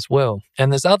justice as well.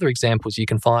 And there's other examples you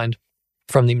can find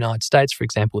from the United States, for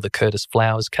example, the Curtis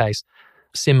Flowers case.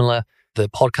 Similar, the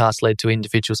podcast led to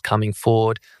individuals coming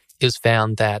forward. It was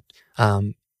found that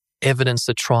evidence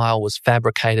at trial was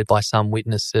fabricated by some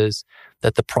witnesses,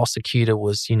 that the prosecutor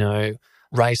was,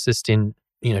 racist in,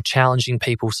 challenging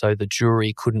people so the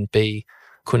jury couldn't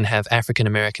have African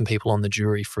American people on the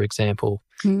jury, for example.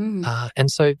 And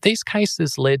so these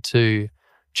cases led to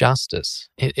justice.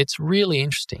 It's really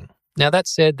interesting. Now, that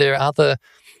said, there are other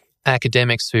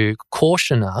academics who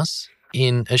caution us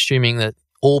in assuming that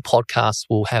all podcasts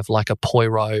will have like a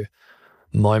Poirot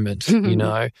moment,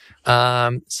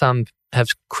 Some have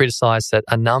criticised that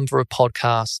a number of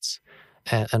podcasts,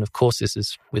 and of course this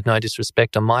is with no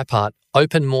disrespect on my part,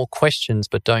 open more questions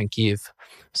but don't give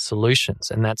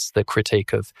solutions. And that's the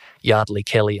critique of Yardley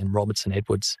Kelly and Robertson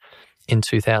Edwards in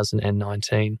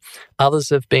 2019. Others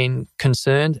have been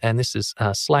concerned, and this is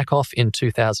Slackoff in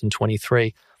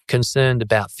 2023, concerned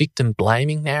about victim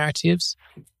blaming narratives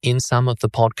in some of the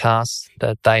podcasts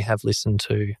that they have listened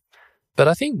to. But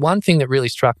I think one thing that really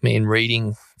struck me in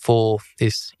reading for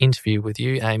this interview with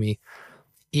you, Amy,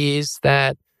 is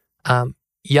that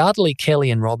Yardley Kelly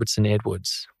and Robertson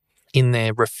Edwards, in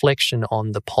their reflection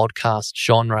on the podcast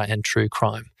genre and true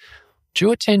crime,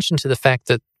 drew attention to the fact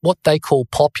that what they call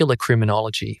popular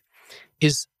criminology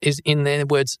is in their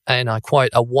words, and I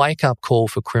quote, a wake-up call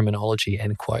for criminology,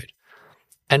 end quote.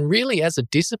 And really, as a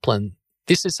discipline,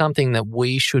 this is something that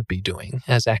we should be doing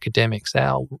as academics.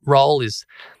 Our role is,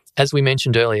 as we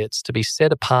mentioned earlier, it's to be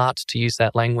set apart, to use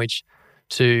that language,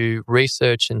 to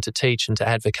research and to teach and to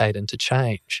advocate and to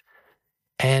change.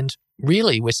 And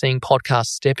really, we're seeing podcasts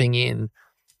stepping in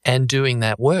and doing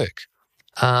that work.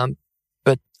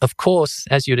 But of course,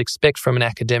 as you'd expect from an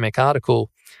academic article,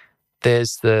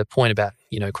 there's the point about,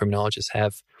 criminologists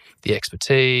have the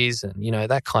expertise and,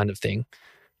 that kind of thing.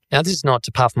 Now, this is not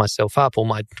to puff myself up or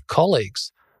my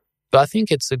colleagues, but I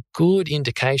think it's a good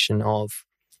indication of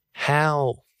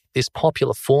how this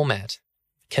popular format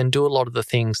can do a lot of the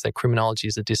things that criminology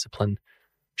as a discipline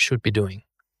should be doing.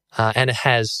 And it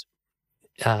has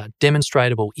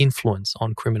demonstrable influence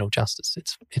on criminal justice.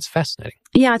 It's fascinating.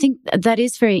 Yeah, I think that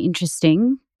is very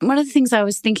interesting. One of the things I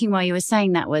was thinking while you were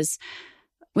saying that was,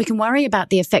 we can worry about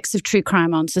the effects of true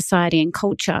crime on society and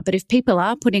culture, but if people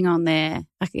are putting on their,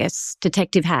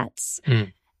 detective hats,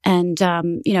 and,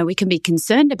 we can be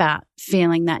concerned about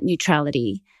feeling that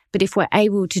neutrality, but if we're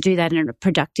able to do that in a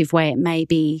productive way, it may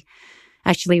be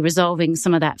actually resolving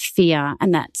some of that fear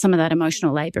and some of that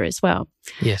emotional labour as well.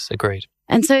 Yes, agreed.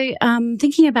 And so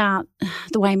thinking about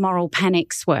the way moral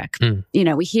panics work,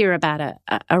 we hear about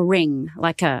a ring,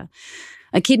 like a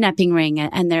kidnapping ring,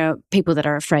 and there are people that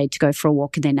are afraid to go for a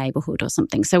walk in their neighbourhood or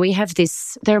something. So we have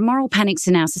there are moral panics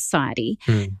in our society,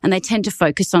 and they tend to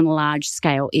focus on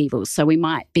large-scale evils. So we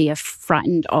might be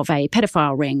frightened of a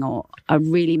pedophile ring or a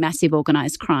really massive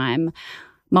organised crime,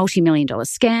 multi-million-dollar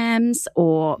scams,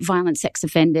 or violent sex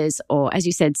offenders, or, as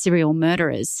you said, serial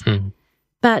murderers.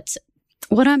 But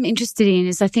what I'm interested in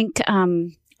is, I think,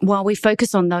 while we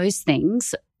focus on those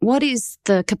things, what is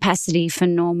the capacity for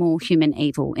normal human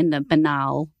evil in the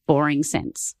banal, boring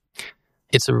sense?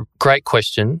 It's a great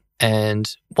question, and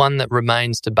one that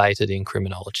remains debated in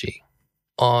criminology.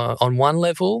 On one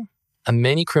level,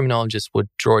 many criminologists would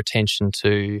draw attention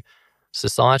to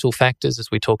societal factors,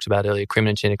 as we talked about earlier,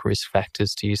 criminogenic risk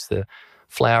factors, to use the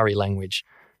flowery language,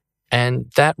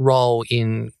 and that role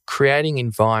in creating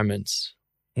environments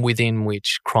within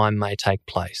which crime may take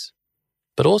place.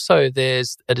 But also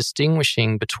there's a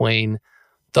distinguishing between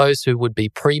those who would be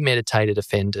premeditated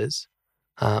offenders,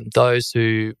 those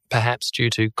who perhaps due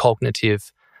to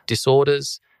cognitive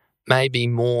disorders may be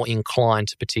more inclined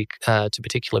to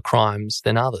particular crimes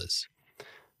than others.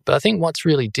 But I think what's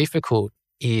really difficult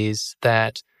is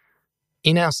that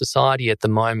in our society at the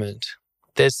moment,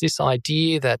 there's this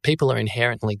idea that people are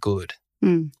inherently good.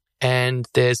 And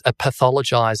there's a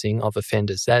pathologizing of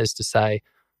offenders. That is to say,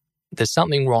 there's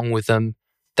something wrong with them.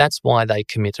 That's why they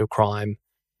commit a crime.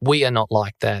 We are not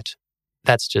like that.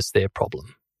 That's just their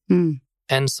problem.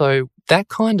 And so that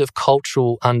kind of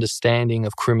cultural understanding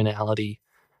of criminality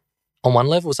on one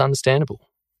level is understandable.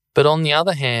 But on the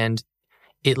other hand,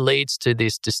 it leads to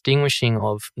this distinguishing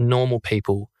of normal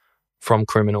people from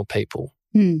criminal people.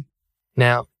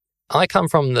 Now, I come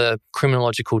from the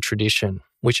criminological tradition,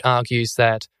 which argues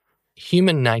that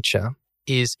human nature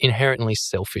is inherently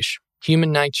selfish.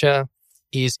 Human nature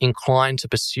is inclined to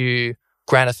pursue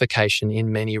gratification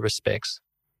in many respects,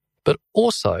 but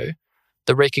also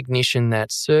the recognition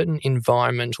that certain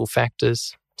environmental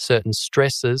factors, certain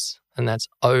stresses, and that's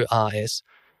ORS,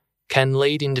 can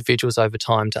lead individuals over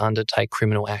time to undertake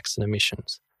criminal acts and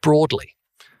omissions broadly.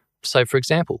 So, for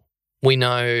example, we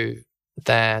know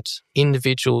that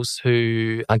individuals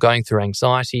who are going through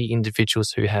anxiety,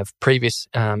 individuals who have previous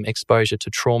exposure to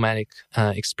traumatic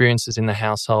experiences in the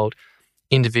household,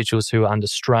 individuals who are under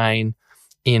strain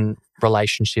in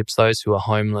relationships, those who are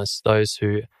homeless, those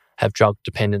who have drug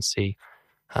dependency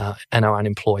and are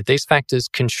unemployed. These factors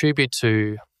contribute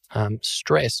to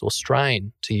stress or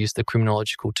strain, to use the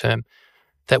criminological term,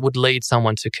 that would lead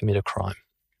someone to commit a crime.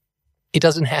 It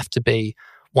doesn't have to be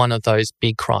one of those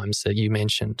big crimes that you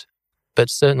mentioned, but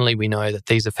certainly we know that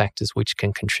these are factors which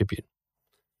can contribute.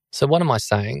 So what am I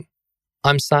saying?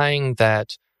 I'm saying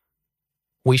that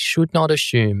we should not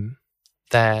assume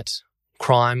that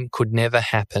crime could never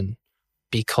happen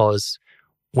because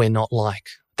we're not like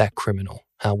that criminal.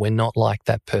 We're not like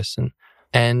that person.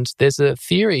 And there's a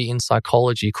theory in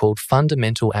psychology called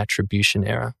fundamental attribution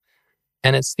error.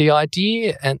 And it's the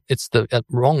idea, and it's the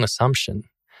wrong assumption,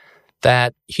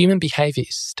 that human behavior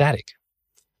is static.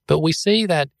 But we see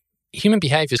that human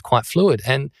behavior is quite fluid,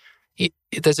 and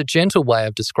there's a gentle way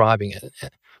of describing it.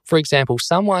 For example,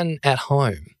 someone at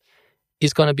home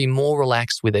is going to be more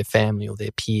relaxed with their family or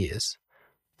their peers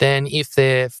than if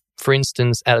they're, for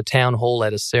instance, at a town hall,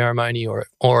 at a ceremony,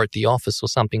 or at the office or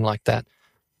something like that,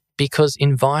 because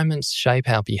environments shape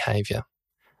our behavior.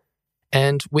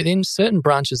 And within certain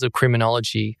branches of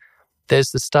criminology,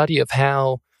 there's the study of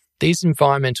how these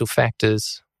environmental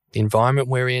factors, the environment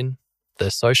we're in,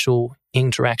 the social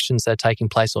interactions that are taking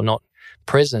place or not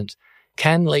present,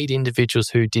 can lead individuals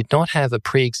who did not have a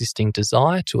pre-existing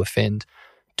desire to offend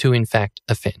to in fact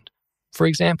offend. For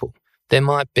example, there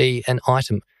might be an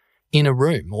item in a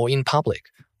room or in public.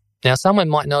 Now, someone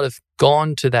might not have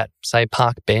gone to that, say,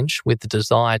 park bench with the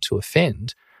desire to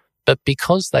offend, but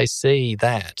because they see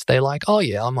that, they're like, oh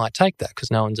yeah, I might take that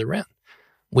because no one's around.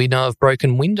 We know of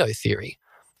broken window theory,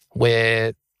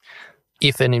 where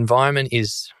if an environment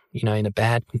is, in a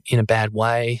bad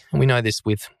way, and we know this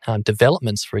with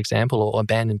developments, for example, or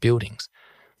abandoned buildings,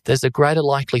 there's a greater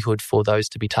likelihood for those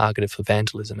to be targeted for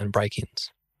vandalism and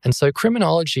break-ins. And so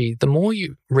criminology, the more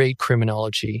you read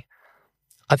criminology,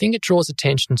 I think it draws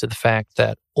attention to the fact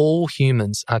that all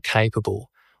humans are capable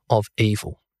of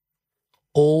evil.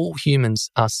 All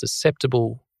humans are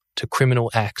susceptible to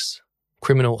criminal acts,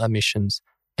 criminal omissions,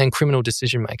 and criminal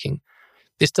decision-making.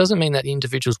 This doesn't mean that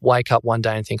individuals wake up one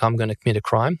day and think, I'm going to commit a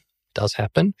crime. It does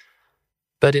happen.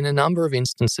 But in a number of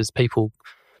instances, people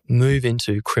move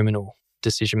into criminal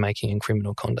decision-making and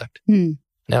criminal conduct.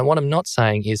 Now, what I'm not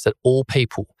saying is that all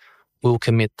people will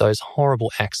commit those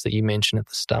horrible acts that you mentioned at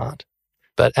the start.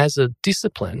 But as a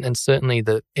discipline, and certainly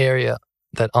the area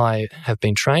that I have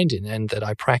been trained in and that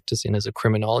I practice in as a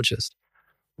criminologist,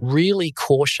 really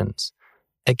cautions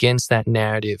against that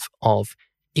narrative of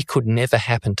it could never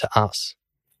happen to us,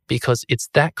 because it's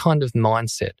that kind of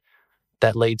mindset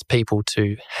that leads people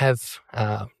to have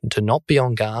to not be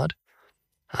on guard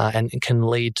and it can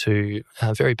lead to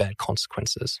very bad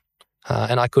consequences.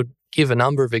 And I could give a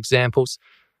number of examples,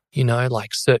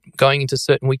 like going into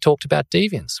certain, we talked about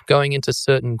deviance, going into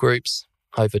certain groups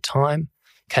over time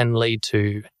can lead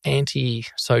to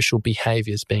antisocial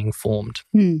behaviours being formed,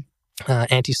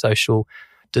 antisocial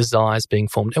desires being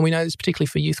formed. And we know this particularly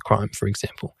for youth crime, for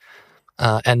example.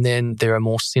 And then there are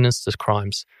more sinister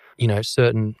crimes.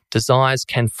 Certain desires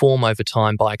can form over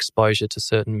time by exposure to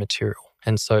certain material.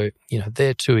 And so,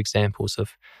 they're two examples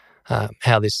of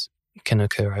how this can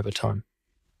occur over time.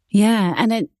 Yeah,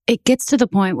 and it gets to the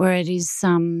point where it is,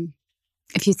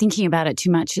 if you're thinking about it too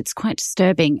much, it's quite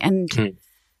disturbing. And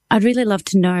I'd really love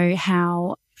to know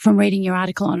how, from reading your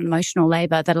article on emotional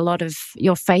labour, that a lot of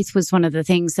your faith was one of the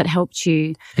things that helped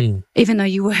you, even though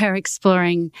you were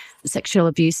exploring sexual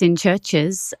abuse in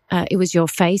churches, it was your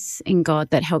faith in God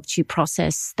that helped you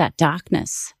process that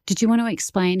darkness. Did you want to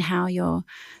explain how your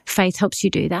faith helps you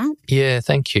do that? Yeah,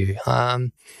 thank you.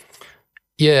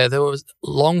 There was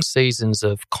long seasons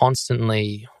of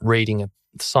constantly reading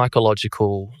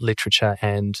psychological literature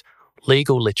and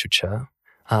legal literature.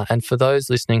 And for those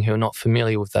listening who are not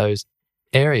familiar with those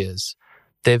areas,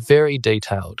 they're very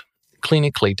detailed,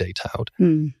 clinically detailed.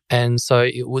 And so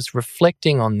it was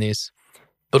reflecting on this,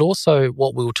 but also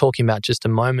what we were talking about just a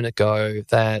moment ago,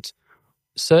 that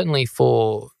certainly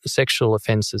for sexual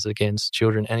offences against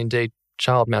children and indeed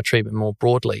child maltreatment more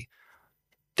broadly,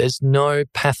 there's no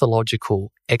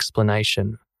pathological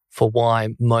explanation for why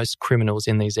most criminals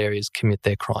in these areas commit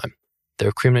their crime. There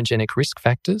are criminogenic risk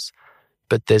factors,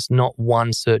 but there's not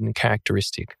one certain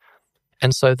characteristic.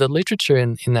 And so the literature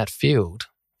in that field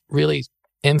really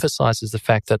emphasises the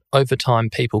fact that over time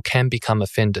people can become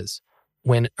offenders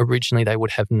when originally they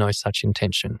would have no such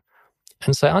intention.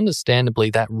 And so understandably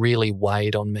that really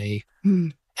weighed on me.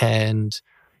 And,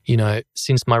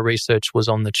 since my research was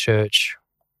on the church,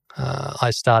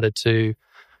 I started to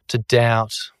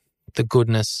doubt the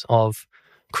goodness of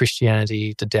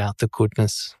Christianity, to doubt the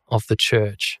goodness of the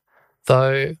church.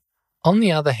 Though, on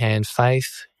the other hand,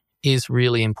 faith is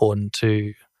really important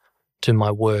to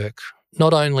my work,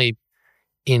 not only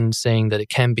in seeing that it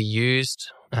can be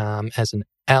used as an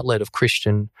outlet of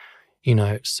Christian,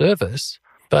 service,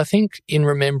 but I think in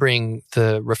remembering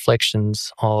the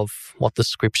reflections of what the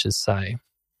scriptures say.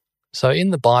 So in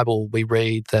the Bible, we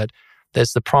read that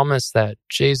there's the promise that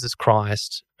Jesus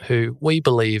Christ, who we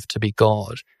believe to be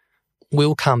God,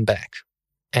 will come back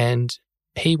and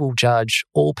he will judge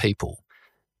all people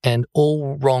and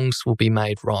all wrongs will be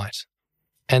made right.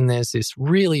 And there's this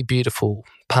really beautiful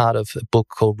part of a book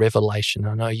called Revelation,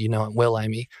 I know you know it well,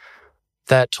 Amy,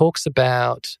 that talks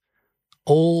about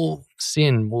all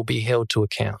sin will be held to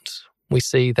account. We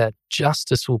see that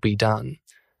justice will be done,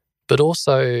 but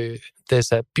also there's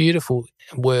that beautiful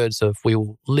words of we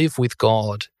will live with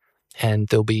God and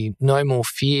there'll be no more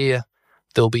fear,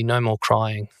 there'll be no more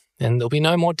crying, and there'll be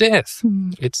no more death.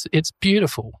 It's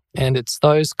beautiful. And it's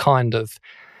those kind of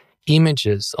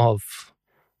images of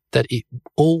that it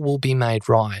all will be made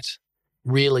right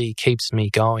really keeps me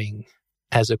going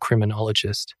as a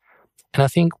criminologist. And I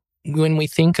think when we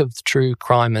think of true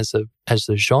crime as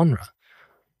a genre,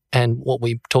 and what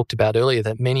we talked about earlier,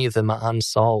 that many of them are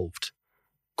unsolved,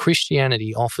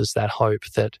 Christianity offers that hope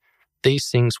that these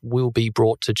things will be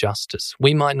brought to justice.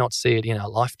 We might not see it in our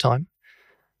lifetime,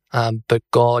 but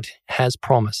God has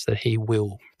promised that he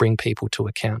will bring people to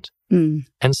account.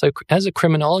 And so as a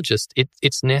criminologist,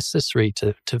 it's necessary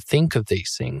to think of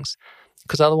these things,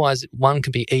 because otherwise one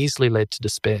can be easily led to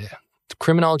despair.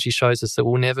 Criminology shows us that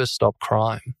we'll never stop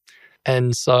crime.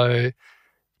 And so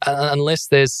unless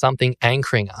there's something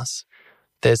anchoring us,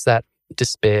 there's that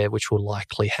despair which will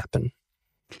likely happen.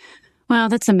 Wow,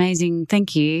 that's amazing.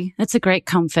 Thank you. That's a great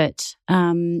comfort.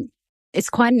 It's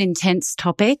quite an intense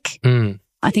topic.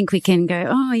 I think we can go,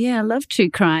 oh yeah, I love true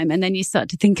crime. And then you start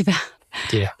to think about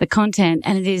the content,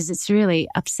 and it's really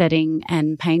upsetting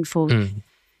and painful.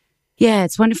 Yeah,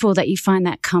 it's wonderful that you find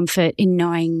that comfort in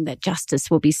knowing that justice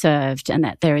will be served and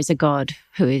that there is a God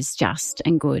who is just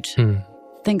and good.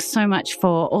 Thanks so much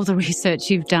for all the research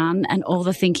you've done and all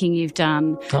the thinking you've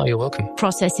done. Oh, you're welcome.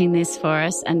 Processing this for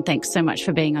us, and thanks so much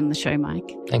for being on the show,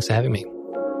 Mike. Thanks for having me.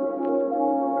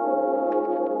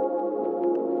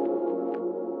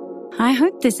 I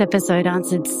hope this episode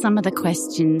answered some of the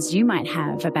questions you might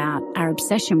have about our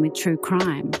obsession with true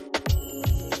crime.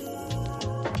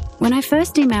 When I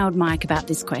first emailed Mike about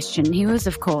this question, he was,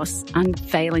 of course,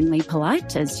 unfailingly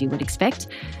polite, as you would expect,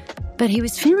 but he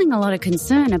was feeling a lot of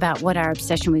concern about what our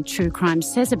obsession with true crime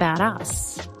says about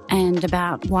us and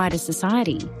about wider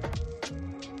society.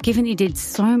 Given he did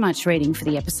so much reading for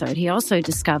the episode, he also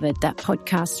discovered that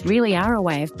podcasts really are a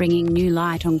way of bringing new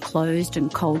light on closed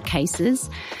and cold cases,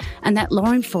 and that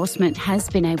law enforcement has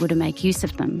been able to make use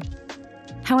of them.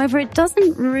 However, it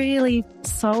doesn't really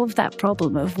solve that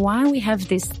problem of why we have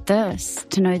this thirst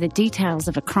to know the details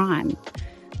of a crime.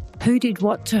 Who did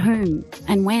what to whom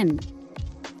and when?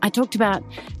 I talked about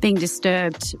being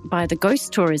disturbed by the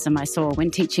ghost tourism I saw when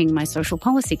teaching my social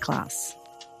policy class.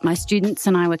 My students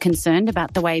and I were concerned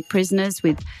about the way prisoners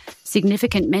with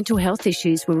significant mental health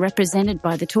issues were represented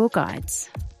by the tour guides.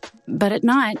 But at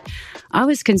night, I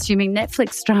was consuming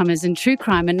Netflix dramas and true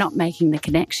crime and not making the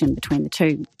connection between the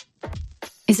two.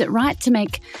 Is it right to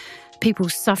make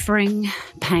people's suffering,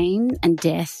 pain and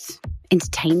death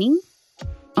entertaining?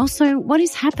 Also, what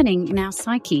is happening in our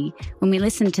psyche when we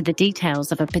listen to the details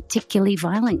of a particularly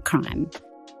violent crime?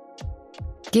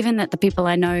 Given that the people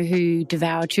I know who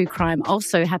devour true crime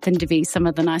also happen to be some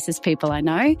of the nicest people I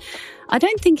know, I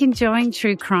don't think enjoying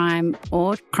true crime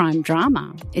or crime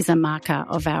drama is a marker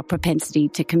of our propensity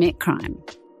to commit crime.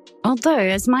 Although,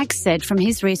 as Mike said from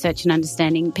his research and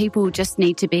understanding, people just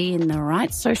need to be in the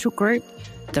right social group,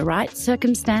 the right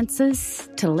circumstances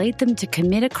to lead them to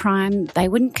commit a crime they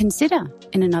wouldn't consider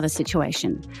in another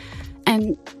situation.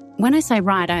 And when I say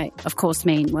right, I of course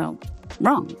mean, well,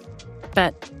 wrong.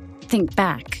 But think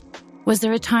back. Was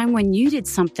there a time when you did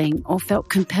something or felt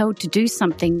compelled to do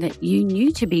something that you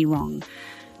knew to be wrong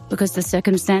because the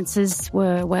circumstances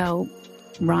were, well,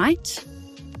 right?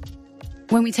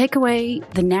 When we take away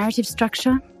the narrative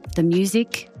structure, the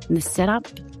music and the setup,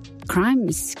 crime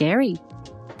is scary.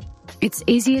 It's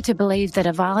easier to believe that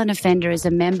a violent offender is a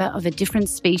member of a different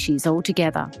species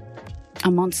altogether,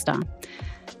 a monster.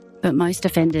 But most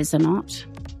offenders are not.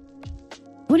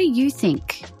 What do you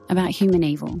think about human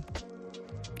evil?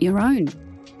 Your own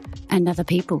and other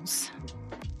people's.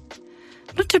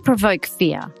 Not to provoke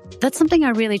fear. That's something I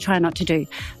really try not to do.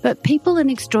 But people in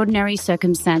extraordinary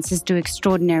circumstances do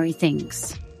extraordinary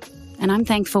things. And I'm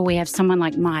thankful we have someone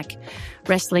like Mike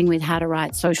wrestling with how to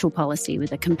write social policy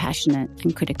with a compassionate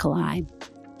and critical eye.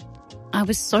 I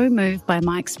was so moved by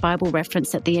Mike's Bible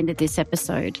reference at the end of this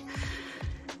episode.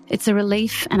 It's a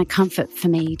relief and a comfort for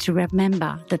me to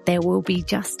remember that there will be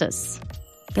justice,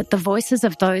 that the voices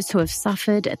of those who have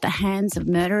suffered at the hands of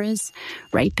murderers,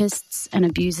 rapists and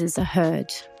abusers are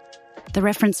heard. The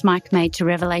reference Mike made to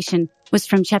Revelation was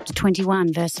from chapter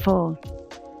 21, verse 4.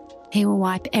 He will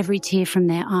wipe every tear from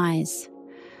their eyes.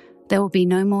 There will be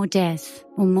no more death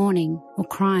or mourning or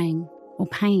crying or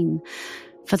pain,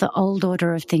 for the old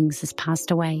order of things has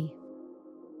passed away.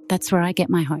 That's where I get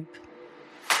my hope.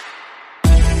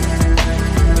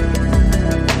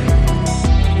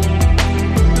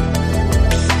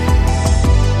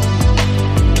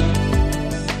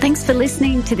 Thanks for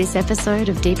listening to this episode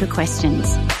of Deeper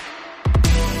Questions.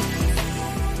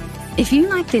 If you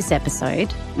like this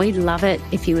episode, we'd love it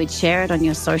if you would share it on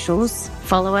your socials,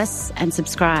 follow us and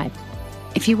subscribe.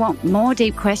 If you want more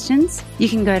deep questions, you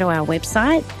can go to our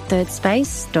website,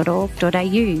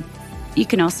 thirdspace.org.au. You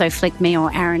can also flick me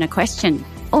or Aaron a question.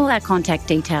 All our contact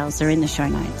details are in the show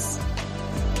notes.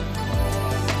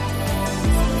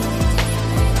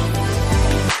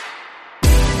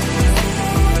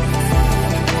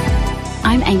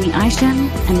 I'm Amy Isham,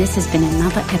 and this has been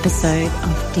another episode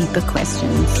of Deeper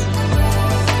Questions.